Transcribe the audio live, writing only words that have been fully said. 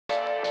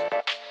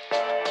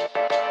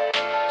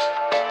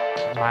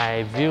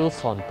My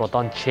views on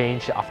Proton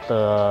changed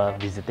after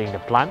visiting the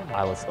plant.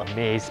 I was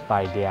amazed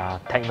by their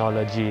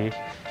technology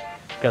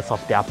because of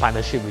their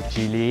partnership with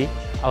Geely.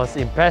 I was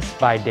impressed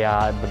by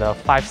the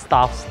 5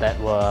 staffs that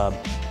were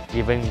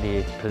giving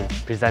the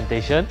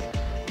presentation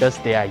because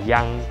they are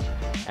young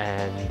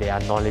and they are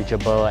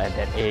knowledgeable at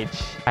that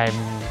age. I'm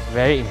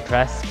very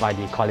impressed by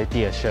the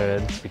quality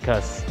assurance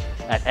because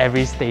at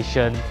every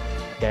station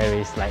there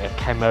is like a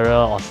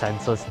camera or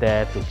sensors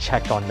there to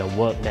check on the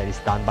work that is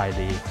done by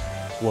the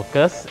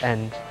workers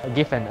and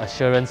give an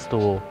assurance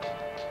to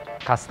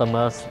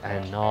customers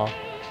and all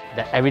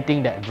that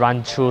everything that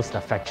runs through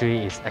the factory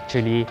is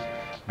actually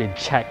been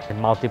checked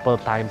multiple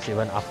times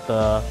even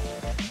after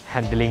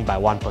handling by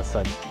one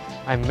person.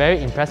 I'm very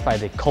impressed by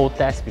the code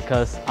test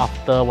because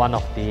after one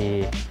of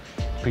the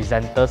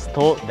presenters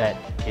told that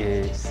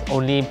it's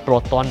only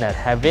Proton that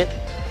have it,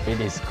 it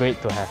is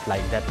great to have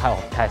like that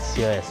type of test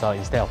here as well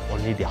instead of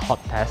only the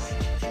hot test.